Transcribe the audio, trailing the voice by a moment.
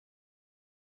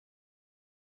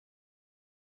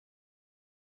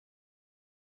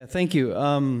Thank you.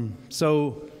 Hi,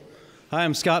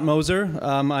 I'm Scott Moser.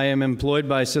 I am employed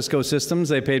by Cisco Systems.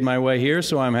 They paid my way here,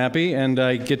 so I'm happy, and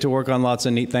I get to work on lots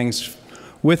of neat things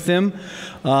with them.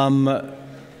 My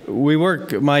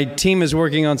team is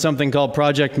working on something called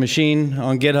Project Machine.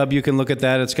 On GitHub, you can look at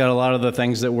that. It's got a lot of the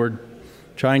things that we're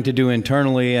trying to do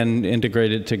internally and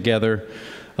integrate it together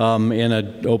in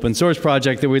an open source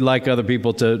project that we'd like other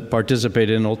people to participate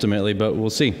in ultimately, but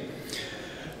we'll see.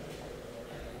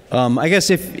 I guess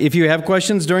if you have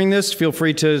questions during this, feel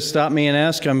free to stop me and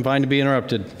ask. I'm fine to be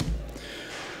interrupted.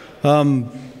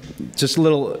 Just a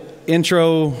little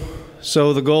intro.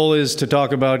 So the goal is to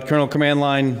talk about kernel command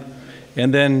line,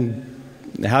 and then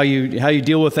how you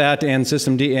deal with that, and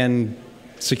systemd and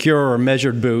secure or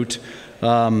measured boot.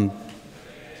 Yeah,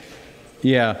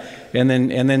 and then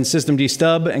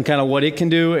systemd-stub and kind of what it can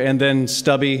do, and then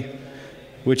stubby,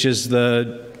 which is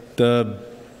the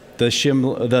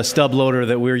stub loader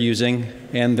that we're using,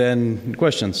 and then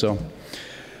questions. So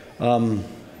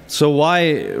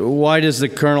why does the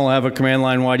kernel have a command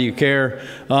line? Why do you care?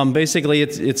 Basically,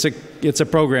 it's a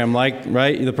program,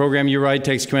 right? The program you write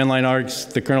takes command line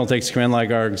args. The kernel takes command line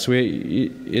args.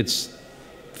 It's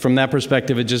from that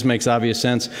perspective, it just makes obvious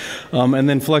sense. And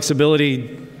then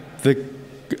flexibility. The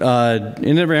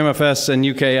init ramfs and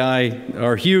UKI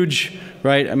are huge.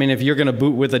 Right? I mean, if you're going to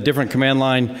boot with a different command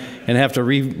line and have to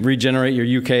regenerate your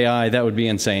UKI, that would be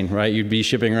insane, right? You'd be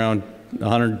shipping around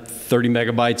 130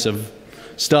 megabytes of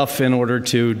stuff in order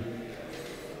to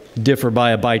differ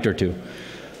by a byte or two.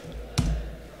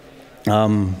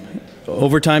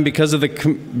 Over time, because of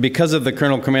the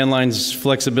kernel command line's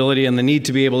flexibility and the need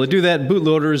to be able to do that,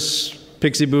 bootloaders,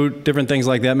 Pixie Boot, different things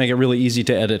like that make it really easy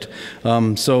to edit.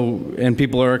 And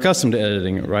people are accustomed to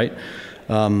editing it, right?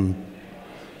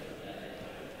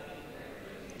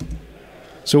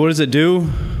 So what does it do?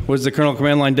 What does the kernel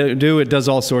command line do? It does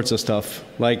all sorts of stuff,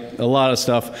 like a lot of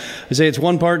stuff. I say it's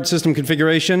one part system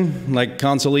configuration, like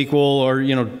console equal, or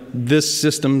this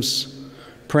system's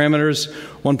parameters.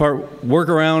 One part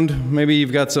workaround. Maybe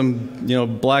you've got some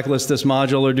blacklist this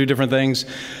module or do different things.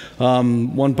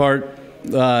 One part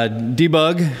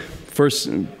debug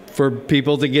for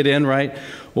people to get in, right?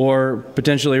 Or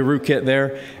potentially a rootkit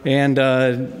there, and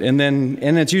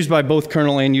it's used by both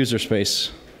kernel and Userspace.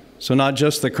 So not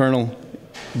just the kernel,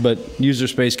 but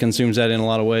Userspace consumes that in a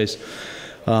lot of ways.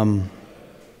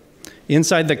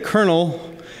 Inside the kernel,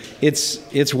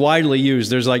 it's widely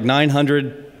used. There's like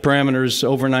 900 parameters,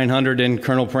 over 900 in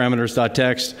kernel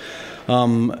parameters.txt.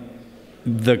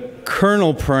 The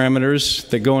kernel parameters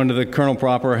that go into the kernel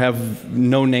proper have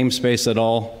no namespace at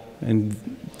all, and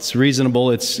it's reasonable.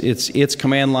 It's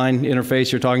command line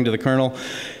interface. You're talking to the kernel.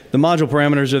 The module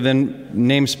parameters are then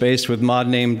namespaced with mod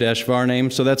name dash var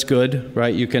name, so that's good,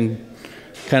 right? You can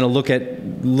kind of look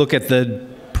at the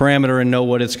parameter and know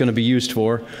what it's going to be used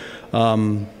for.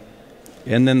 And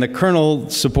then the kernel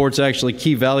supports actually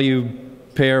key value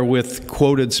pair with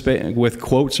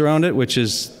quotes around it, which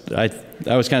is I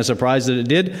was kind of surprised that it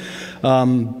did,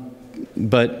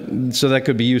 but so that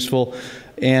could be useful.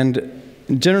 And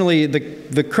generally,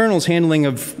 the kernel's handling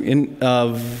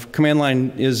of command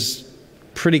line is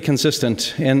pretty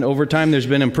consistent, and over time there's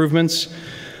been improvements.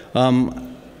 I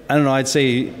don't know, I'd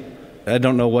say, I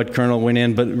don't know what kernel went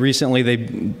in, but recently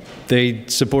they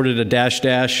supported a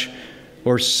dash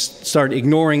or start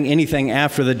ignoring anything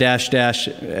after the dash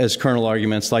as kernel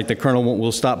arguments, like the kernel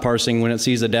will stop parsing when it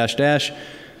sees a dash,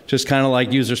 just kind of like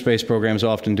Userspace programs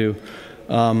often do.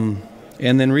 And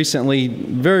then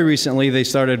very recently, they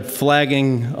started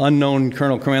flagging unknown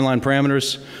kernel command line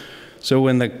parameters. So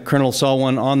when the kernel saw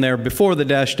one on there before the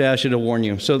dash, it'll warn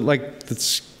you. So like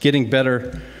it's getting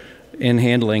better in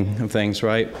handling of things,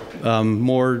 right?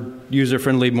 More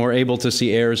user-friendly, more able to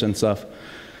see errors and stuff.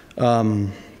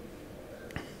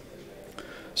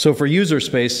 So for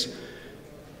Userspace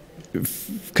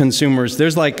consumers,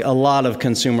 there's like a lot of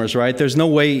consumers, right? There's no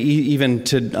way even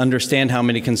to understand how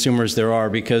many consumers there are,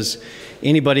 because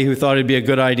anybody who thought it'd be a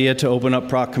good idea to open up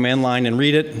proc command line and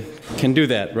read it can do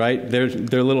that, right? Their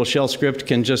little shell script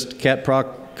can just cat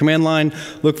proc command line,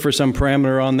 look for some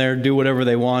parameter on there, do whatever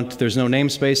they want. There's no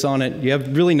namespace on it. You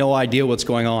have really no idea what's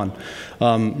going on.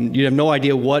 You have no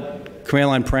idea what command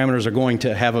line parameters are going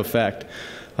to have effect.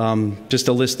 Just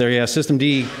a list there, yeah,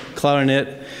 systemd, cloud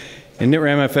init, init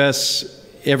ramfs,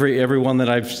 every one that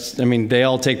they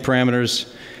all take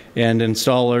parameters and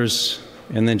installers,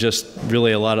 and then just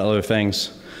really a lot of other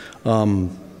things.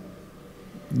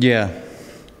 Yeah,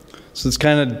 so it's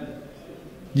kind of,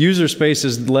 Userspace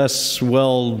is less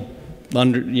well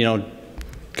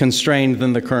constrained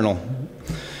than the kernel,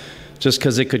 just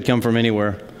because it could come from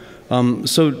anywhere.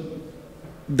 So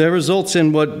that results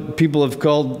in what people have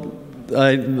called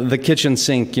the kitchen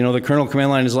sink. You know, the kernel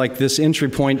command line is like this entry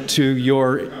point to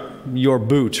your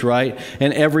boot, right?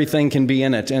 And everything can be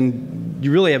in it, and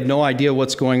you really have no idea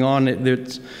what's going on.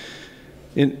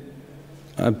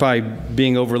 I'm probably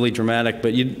being overly dramatic,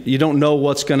 but you don't know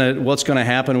what's gonna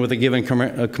happen with a given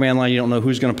command line. You don't know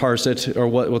who's going to parse it or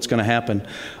what's going to happen.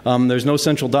 There's no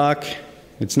central dock.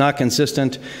 It's not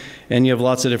consistent, and you have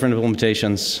lots of different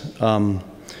implementations.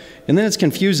 And then it's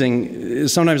confusing.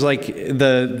 Sometimes, like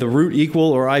the root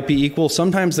equal or IP equal,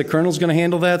 sometimes the kernel's going to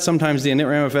handle that. Sometimes the init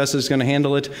ramfs is going to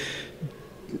handle it.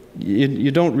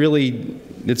 You don't really.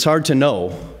 It's hard to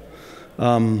know.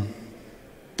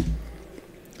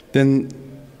 Then,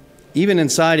 even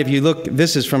inside, if you look,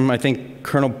 this is from, I think,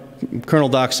 kernel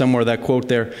doc somewhere, that quote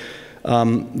there.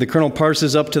 The kernel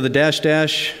parses up to the dash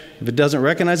dash. If it doesn't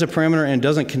recognize a parameter and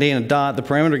doesn't contain a dot, the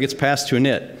parameter gets passed to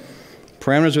init.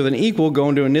 Parameters with an equal go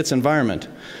into init's environment.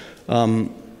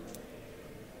 And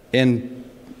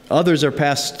others are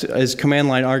passed as command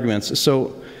line arguments.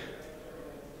 So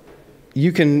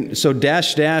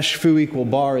dash dash foo equal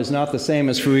bar is not the same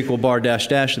as foo equal bar dash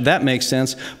dash. That makes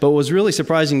sense. But what was really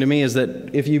surprising to me is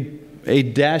that if a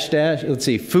dash dash, let's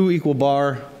see, foo equal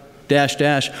bar dash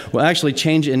dash will actually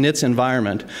change init's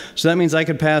environment. So that means I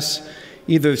could pass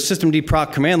either systemd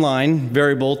proc command line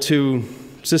variable to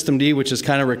systemd, which is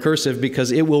kind of recursive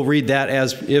because it will read that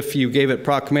as if you gave it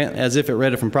proc command, as if it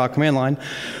read it from proc command line,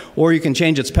 or you can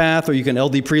change its path, or you can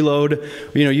LD preload.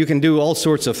 You know, you can do all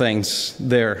sorts of things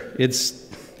there. It's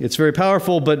very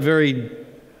powerful, but very,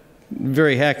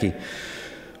 very hacky.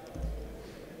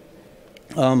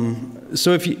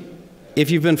 So if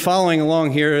you've been following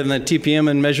along here in the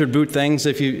TPM and measured boot things,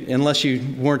 unless you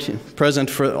weren't present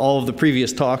for all of the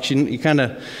previous talks, you kind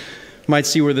of might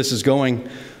see where this is going.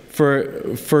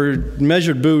 For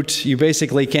measured boot, you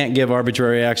basically can't give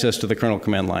arbitrary access to the kernel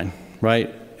command line,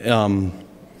 right?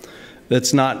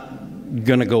 That's not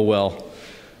going to go well.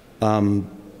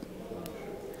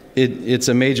 It's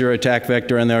a major attack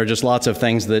vector, and there are just lots of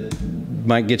things that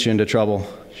might get you into trouble.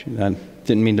 I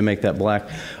didn't mean to make that black.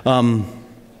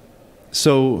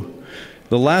 So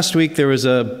the last week there was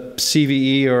a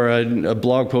CVE or a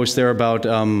blog post there about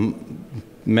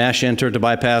mash enter to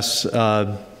bypass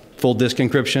full disk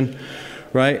encryption,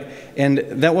 right? And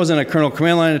that wasn't a kernel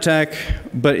command line attack,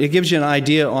 but it gives you an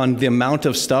idea on the amount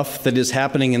of stuff that is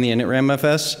happening in the init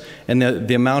ramfs and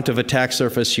the amount of attack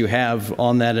surface you have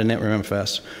on that init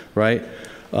ramfs, right?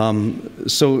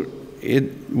 So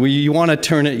you want to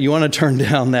turn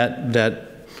down that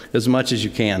as much as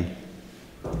you can.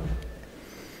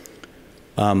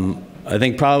 I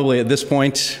think probably at this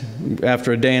point,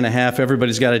 after a day and a half,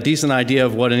 everybody's got a decent idea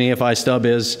of what an EFI stub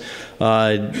is in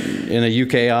a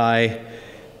UKI.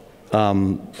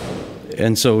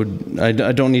 And so I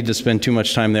don't need to spend too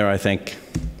much time there, I think.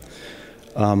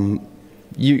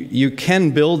 You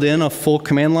can build in a full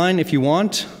command line if you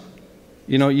want.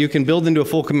 You know, you can build into a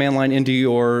full command line into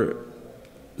your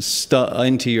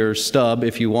stub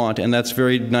if you want, and that's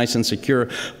very nice and secure,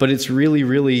 but it's really,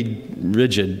 really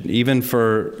rigid, even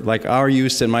for like our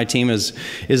use, and my team is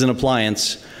an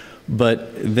appliance.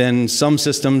 But then some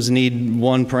systems need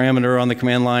one parameter on the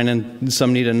command line and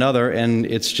some need another, and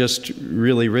it's just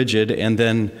really rigid. And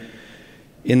then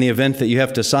in the event that you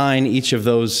have to assign each of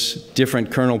those different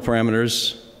kernel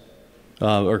parameters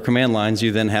or command lines,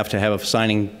 you then have to have a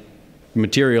assigning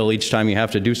material each time you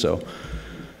have to do so.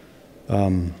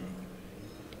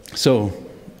 So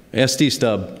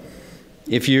SD-stub.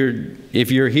 If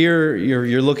you're here,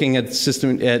 you're looking at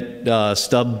stub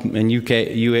and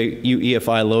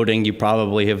UEFI loading, you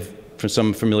probably have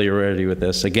some familiarity with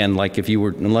this. Again, like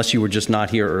unless you were just not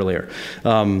here earlier.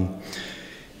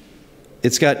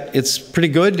 It's pretty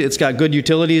good. It's got good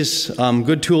utilities,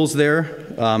 good tools there.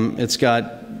 It's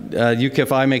got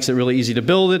UKI makes it really easy to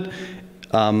build it.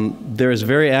 There is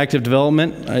very active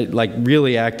development, like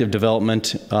really active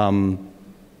development.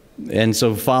 And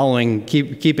so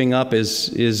keeping up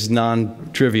is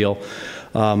non-trivial.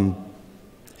 And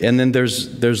then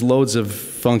there's loads of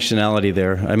functionality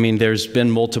there. I mean, there's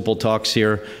been multiple talks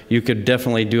here. You could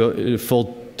definitely do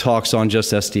full talks on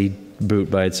just SD boot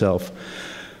by itself.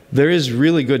 There is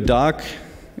really good doc.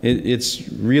 It's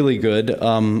really good.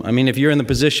 I mean, if you're in the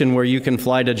position where you can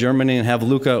fly to Germany and have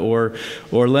Luca or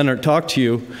Leonard talk to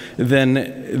you,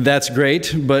 then that's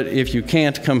great. But if you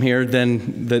can't come here,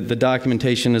 then the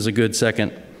documentation is a good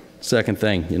second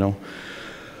thing, you know.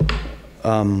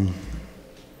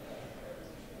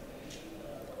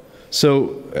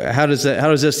 So how does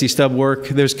systemd-stub work?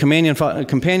 There's companion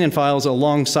files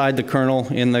alongside the kernel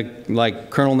in the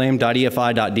kernel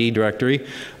name.efi.d directory,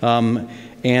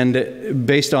 and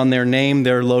based on their name,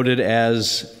 they're loaded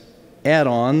as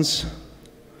add-ons.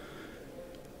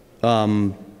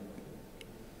 And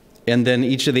then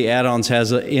each of the add-ons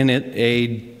has in it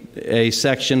a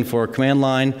section for command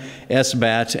line,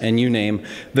 sbat, and uname.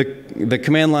 The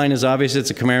command line is obvious. It's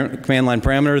a command line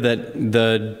parameter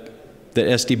that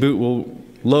sdboot will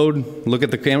load, look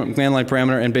at the command line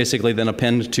parameter, and basically then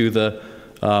append to the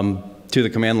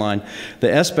command line. The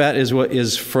sbat is what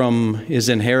is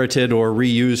inherited or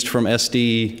reused from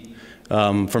SD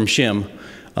from shim,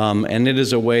 and it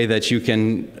is a way that you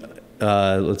can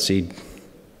let's see,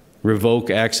 revoke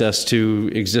access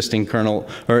to existing kernel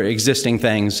or existing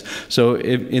things. So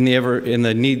if in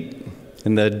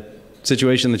the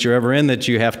situation that you're ever in that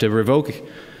you have to revoke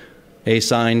a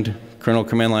signed kernel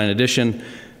command line addition,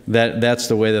 that's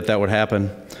the way that would happen.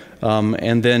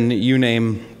 And then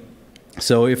uname.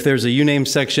 So if there's a uname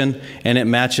section and it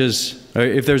matches, or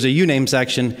if there's a uname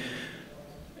section,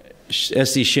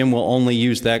 SD-shim will only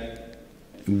use that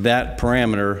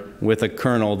parameter with a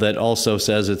kernel that also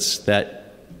says it's that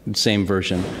same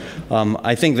version.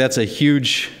 I think that's a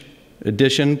huge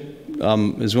addition.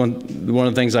 Is one of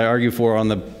the things I argue for on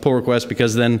the pull request,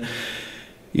 because then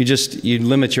you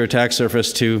limit your attack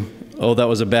surface to, oh, that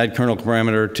was a bad kernel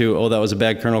parameter, to, oh, that was a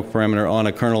bad kernel parameter on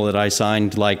a kernel that I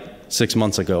signed like 6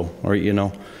 months ago, or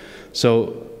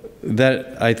So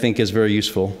that I think is very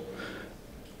useful.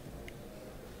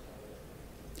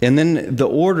 And then the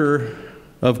order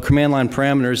of command line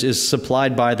parameters is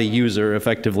supplied by the user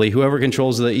effectively. Whoever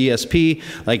controls the ESP,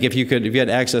 like if you had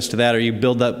access to that, or you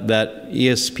build up that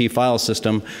ESP file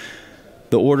system,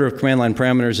 the order of command line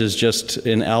parameters is just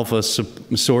in alpha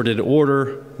sorted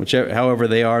order, however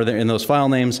they are in those file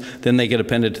names, then they get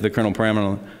appended to the kernel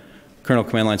command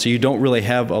line. So you don't really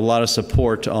have a lot of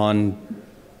support on,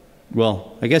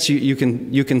 well, I guess you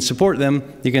can support them,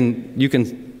 you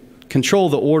can control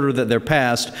the order that they're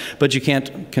passed, but you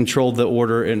can't control the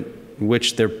order in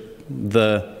which they're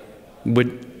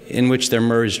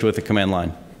merged with the command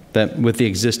line, with the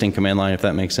existing command line, if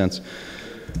that makes sense.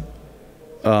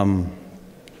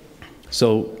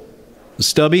 So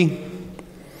stubby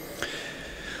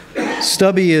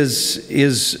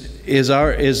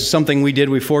is something we did.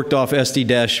 We forked off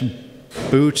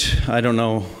SD-boot. I don't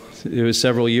know. It was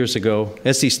several years ago.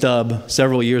 systemd-stub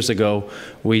several years ago.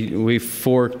 We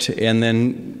forked and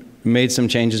then made some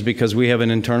changes because we have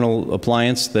an internal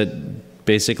appliance that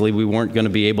basically we weren't going to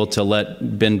be able to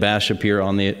let bin bash appear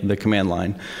on the command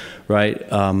line, right?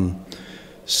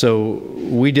 So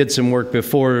we did some work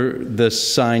before the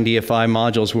signed EFI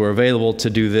modules were available to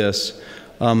do this.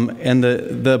 And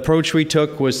the approach we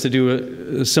took was to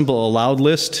do a simple allowed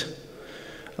list,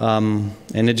 and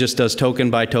it just does token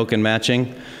by token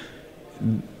matching.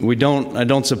 I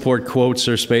don't support quotes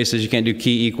or spaces. You can't do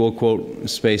key equal quote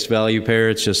space value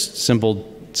pair. It's just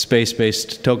simple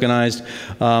space-based tokenized.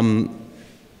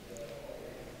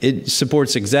 It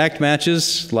supports exact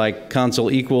matches like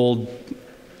console equal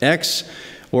X,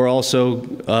 or also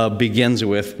begins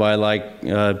with by like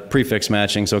prefix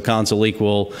matching, so console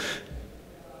equal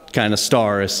kind of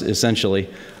star essentially.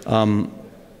 And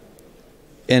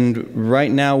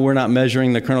right now we're not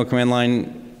measuring the kernel command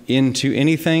line into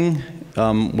anything.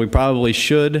 We probably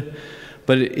should,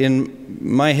 but in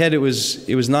my head it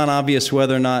was not obvious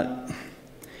whether or not,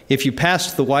 if you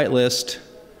passed the whitelist,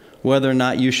 whether or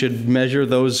not you should measure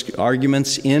those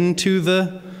arguments into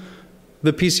the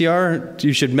PCR.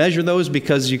 You should measure those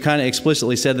because you kind of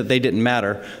explicitly said that they didn't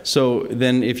matter. So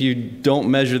then if you don't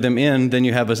measure them in, then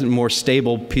you have a more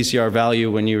stable PCR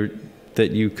value that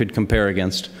you could compare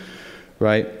against,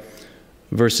 right?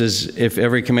 Versus if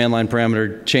every command line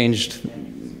parameter changed,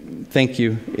 thank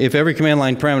you, if every command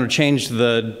line parameter changed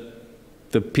the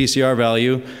PCR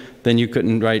value, then you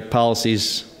couldn't write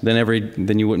policies,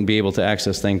 then you wouldn't be able to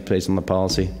access things based on the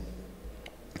policy.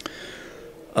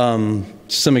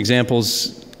 Some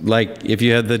examples, like if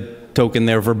you had the token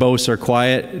there, verbose or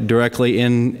quiet, directly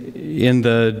in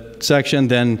the section,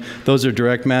 then those are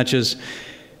direct matches.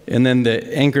 And then the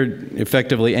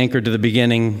effectively anchored to the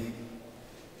beginning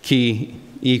key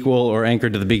equal or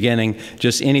anchored to the beginning,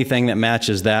 just anything that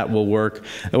matches that will work.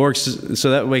 It works,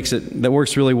 so that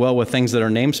works really well with things that are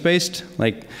namespaced.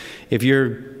 Like if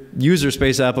your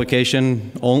Userspace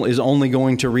application is only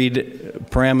going to read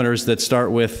parameters that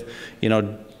start with,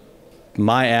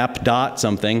 my app dot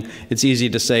something, it's easy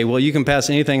to say, well, you can pass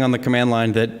anything on the command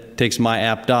line that takes my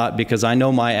app dot, because I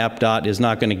know my app dot is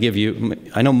not going to give you,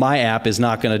 I know my app is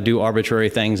not going to do arbitrary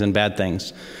things and bad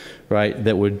things, right,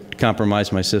 that would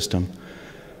compromise my system.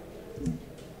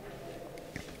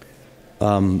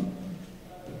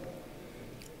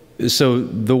 So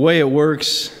the way it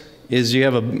works is you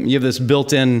have this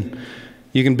built-in,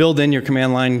 you can build in your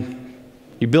command line,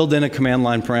 you build in a command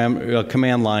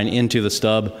line into the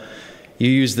stub. You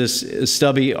use this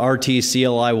stubby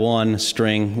RT-CLI1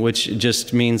 string, which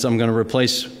just means I'm going to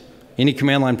replace any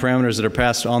command line parameters that are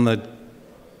passed on the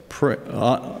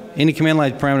any command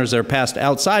line parameters that are passed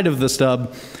outside of the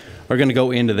stub are going to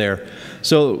go into there.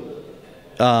 So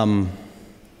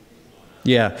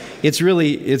yeah, it's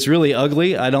really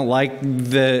ugly. I don't like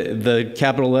the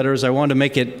capital letters. I want to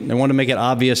make it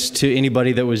obvious to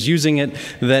anybody that was using it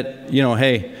that, you know,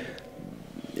 hey,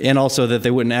 and also that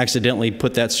they wouldn't accidentally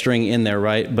put that string in there,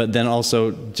 right? But then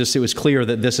also just it was clear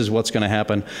that this is what's going to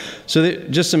happen. So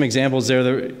just some examples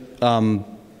there.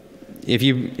 If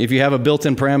you have a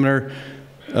built-in parameter,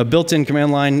 a built-in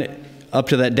command line up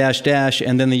to that dash dash,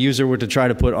 and then the user were to try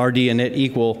to put rd init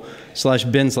equal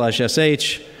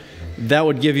 /bin/sh,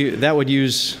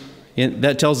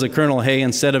 that tells the kernel, hey,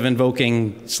 instead of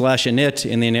invoking /init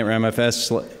in the init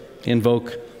ramfs,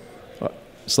 invoke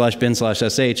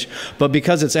 /bin/sh. But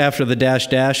because it's after the dash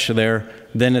dash there,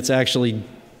 then it's actually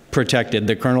protected.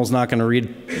 The kernel's not going to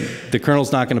read. The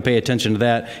kernel's not going to pay attention to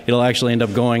that. It'll actually end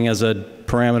up going as a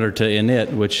parameter to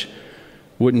init, which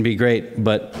wouldn't be great,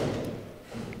 but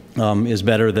is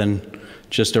better than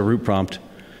just a root prompt.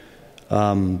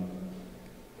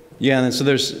 Yeah, and so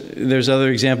there's other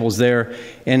examples there.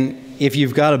 And if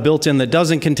you've got a built-in that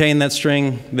doesn't contain that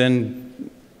string, then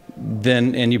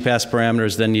and you pass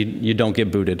parameters, then you don't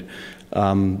get booted.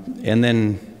 And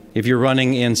then if you're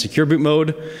running in secure boot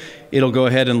mode, it'll go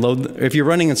ahead and load. If you're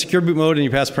running in secure boot mode and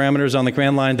you pass parameters on the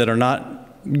command line that are not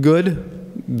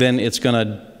good, then it's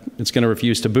gonna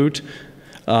refuse to boot.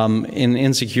 In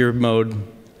insecure mode,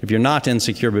 if you're not in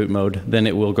secure boot mode, then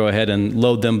it will go ahead and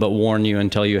load them, but warn you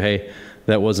and tell you, hey,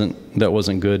 that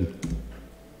wasn't good.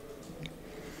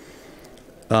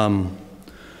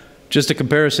 Just a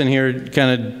comparison here,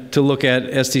 kind of to look at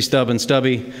systemd-stub and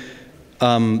stubby.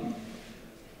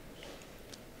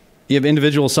 You have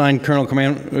individual assigned kernel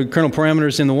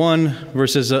parameters in the one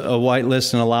versus a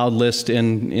whitelist and a loud list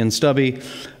in stubby.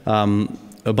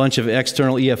 A bunch of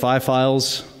external EFI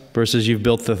files versus you've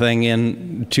built the thing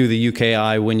into the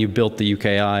UKI when you built the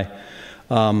UKI.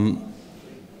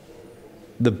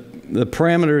 The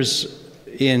parameters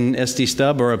in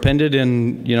systemd-stub are appended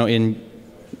in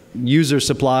user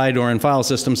supplied or in file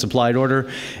system supplied order,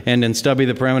 and in stubby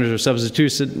the parameters are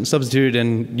substituted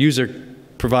in user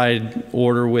provided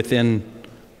order within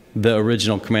the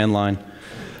original command line.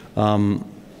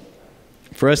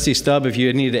 For systemd-stub, if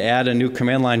you need to add a new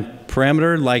command line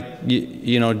parameter, like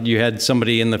you had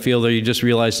somebody in the field or you just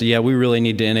realized, yeah, we really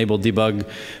need to enable debug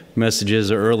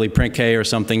messages or early print K or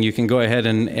something, you can go ahead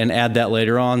and add that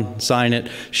later on, sign it,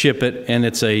 ship it, and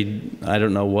it's I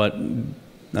don't know what,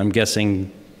 I'm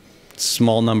guessing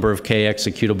small number of K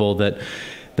executable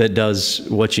that does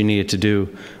what you need it to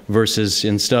do, versus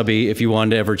in stubby, if you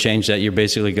wanted to ever change that, you're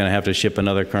basically going to have to ship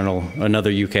another kernel, another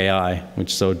UKI,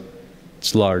 which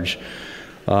it's large.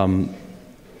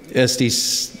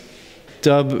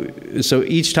 systemd-stub, so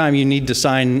each time you need to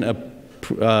sign a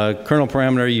kernel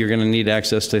parameter, you're going to need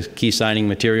access to key signing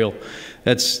material.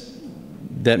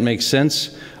 That makes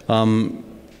sense. And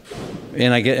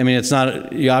I mean, it's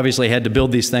not, you obviously had to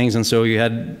build these things, and so you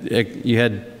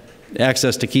had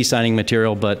access to key signing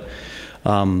material, but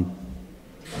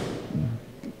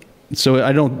so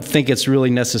I don't think it's really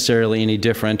necessarily any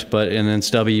different. But in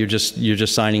stubby, you're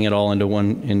just signing it all into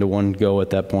one go at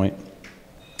that point.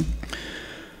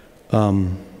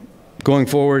 Going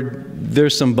forward,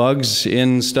 there's some bugs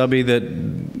in stubby that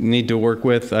need to work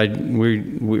with. We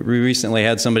recently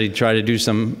had somebody try to do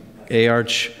some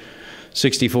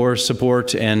AArch64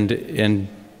 support, and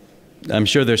I'm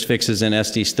sure there's fixes in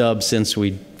systemd-stub since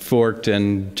we forked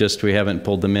and we haven't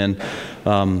pulled them in.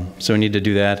 So we need to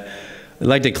do that. I'd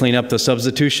like to clean up the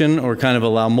substitution, or kind of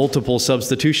allow multiple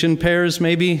substitution pairs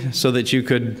maybe, so that you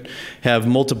could have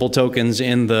multiple tokens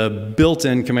in the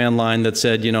built-in command line that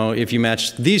said, if you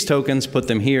match these tokens, put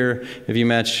them here. If you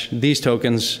match these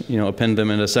tokens, append them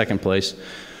in a second place.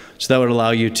 So that would allow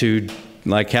you to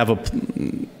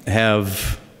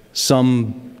have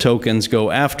some tokens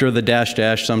go after the dash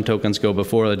dash, some tokens go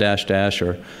before the dash dash,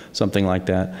 or something like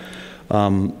that.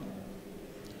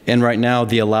 And right now,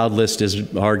 the allowed list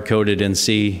is hard-coded in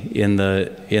C in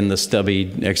the stubby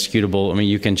executable. I mean,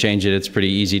 you can change it; it's pretty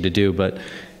easy to do. But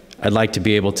I'd like to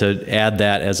be able to add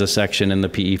that as a section in the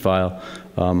PE file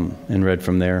and read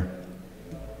from there.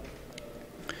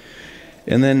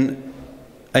 And then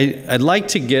I'd like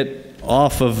to get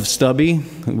off of stubby.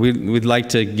 We'd like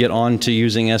to get on to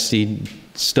using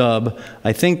systemd-stub.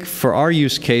 I think for our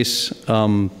use case,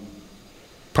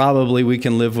 probably we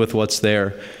can live with what's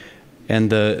there, and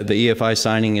the EFI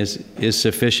signing is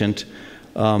sufficient.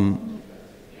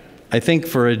 I think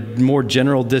for a more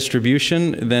general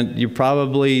distribution, then the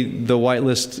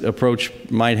whitelist approach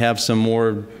might have some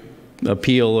more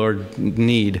appeal or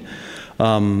need.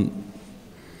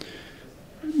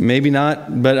 Maybe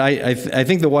not, but I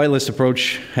think the whitelist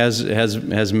approach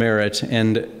has merit,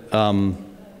 and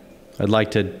I'd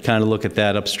like to kind of look at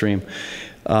that upstream.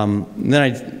 Then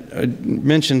I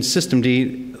mentioned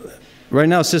systemd. Right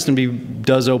now, systemd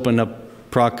does open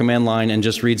up proc command line and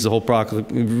just reads the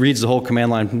whole command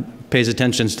line, pays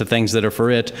attention to things that are for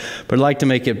it. But I'd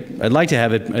like to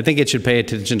have it. I think it should pay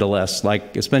attention to less.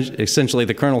 Like essentially,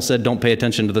 the kernel said, don't pay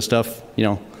attention to the stuff.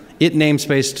 It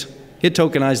namespaced. It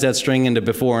tokenized that string into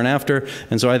before and after,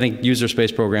 and so I think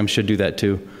Userspace programs should do that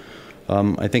too.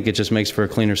 I think it just makes for a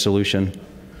cleaner solution.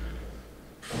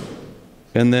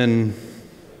 And then,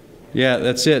 yeah,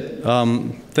 that's it.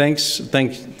 Thank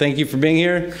you for being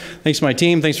here. Thanks to my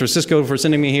team. Thanks for Cisco for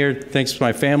sending me here. Thanks to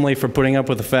my family for putting up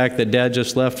with the fact that Dad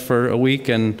just left for a week,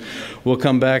 and we'll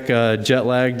come back jet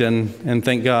lagged, and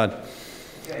thank God.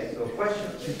 Okay, so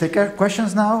questions. You take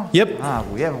questions now? Yep.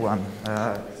 We have one.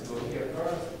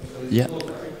 Yeah.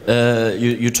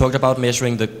 You talked about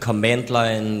measuring the command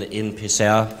line in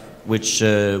PCR, which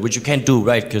you can't do,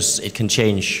 right? Because it can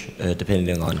change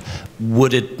depending on.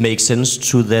 Would it make sense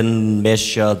to then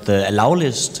measure the allow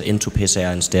list into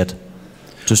PCR instead,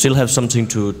 to still have something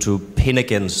to pin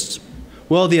against?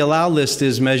 Well, the allow list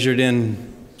is measured in.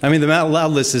 I mean, the allow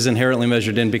list is inherently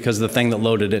measured in because of the thing that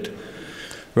loaded it,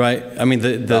 right? I mean,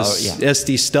 the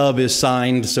SD-stub is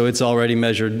signed, so it's already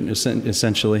measured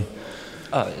essentially.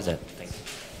 Oh, is that? Thanks.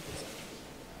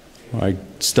 Right,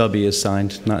 stubby is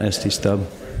signed, not SD-stub.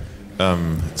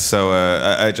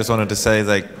 I just wanted to say,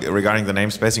 like, regarding the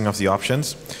namespacing of the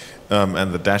options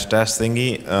and the dash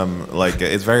thingy,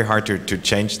 it's very hard to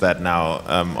change that now,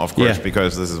 of course,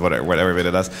 because this is what everybody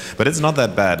does. But it's not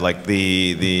that bad. Like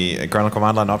the kernel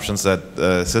command line options that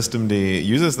systemd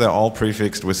uses, they're all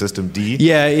prefixed with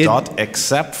systemd dot,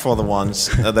 except for the ones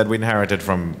that we inherited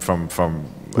from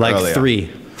like earlier.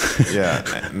 3. Yeah,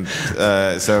 and,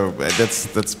 so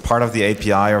that's part of the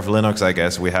API of Linux, I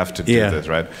guess. We have to do this,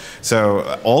 right?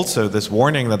 So also this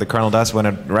warning that the kernel does when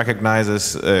it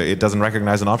recognizes, it doesn't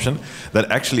recognize an option, that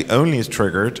actually only is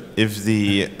triggered if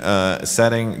the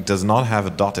setting does not have a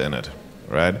dot in it,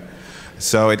 right?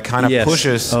 So it kind of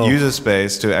pushes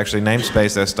Userspace to actually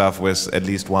namespace their stuff with at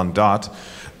least one dot.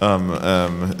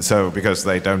 So because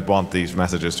they don't want these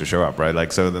messages to show up, right?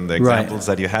 Like, so then the examples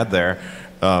that you had there,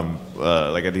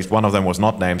 like at least one of them was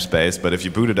not namespaced, but if you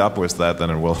boot it up with that,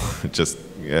 then it will just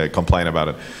complain about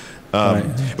it.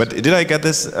 But did I get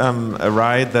this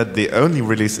right, that the only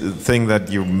really thing that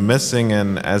you're missing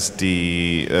in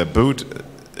SD boot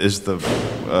is the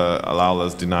allow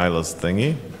list, deny list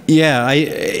thingy? Yeah,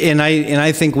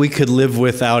 I think we could live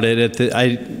without it.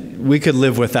 We could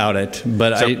live without it,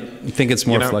 but so, I think it's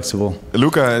more flexible.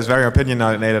 Luca is very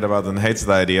opinionated about it and hates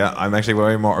the idea. I'm actually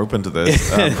very more open to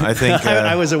this. I think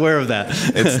I was aware of that.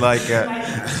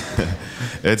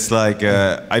 It's like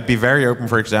I'd be very open,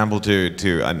 for example,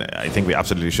 to and I think we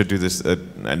absolutely should do this.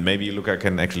 And maybe Luca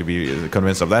can actually be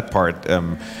convinced of that part.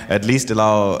 At least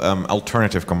allow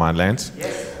alternative command lanes.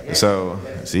 Yes. So,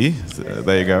 see,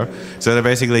 there you go. So that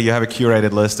basically you have a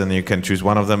curated list and you can choose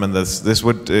one of them, and this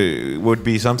would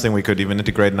be something we could even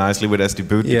integrate nicely with SD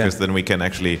boot, because then we can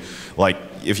actually, like,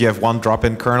 if you have one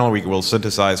drop-in kernel, we will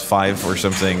synthesize 5 or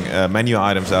something menu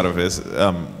items out of this,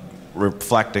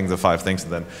 reflecting the 5 things,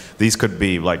 and then these could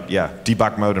be like,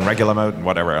 debug mode and regular mode and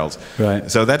whatever else.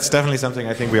 Right. So that's definitely something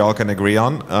I think we all can agree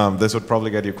on. This would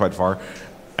probably get you quite far.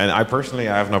 And I personally,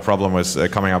 I have no problem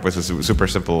with coming up with a super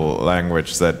simple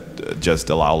language that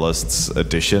just allow lists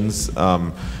additions.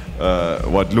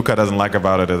 What Luca doesn't like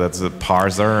about it is that's a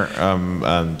parser,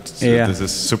 and this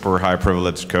is super high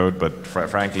privileged code. But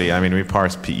frankly, I mean, we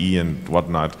parse PE and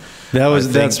whatnot.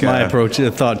 That's my approach,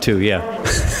 thought too. Yeah.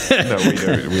 No, we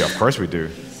do. Of course we do.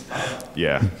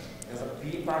 Yeah.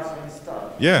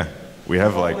 Yeah. We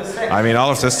have like, I mean, all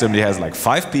of systemd has like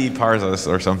 5 PE parsers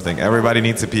or something. Everybody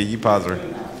needs a PE parser.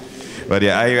 But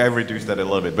yeah, I reduced that a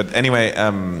little bit. But anyway,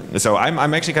 so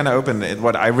I'm actually kind of open.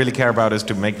 What I really care about is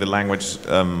to make the language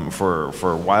for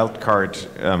wildcard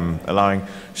allowing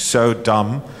so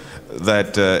dumb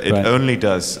that it only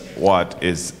does what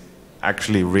is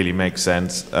actually really makes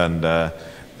sense, and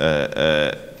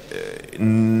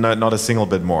not a single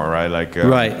bit more, right? Like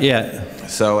right, yeah.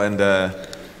 So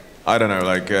I don't know,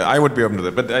 like I would be open to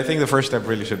that, but I think the first step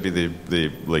really should be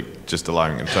the like just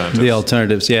allowing alternatives. The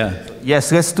alternatives, yeah.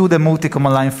 Yes, let's do the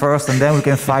multi-command line first, and then we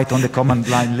can fight on the command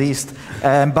line list.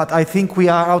 But I think we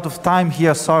are out of time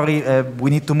here. Sorry,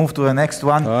 we need to move to the next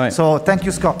one. All right. So thank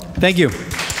you, Scott. Thank you.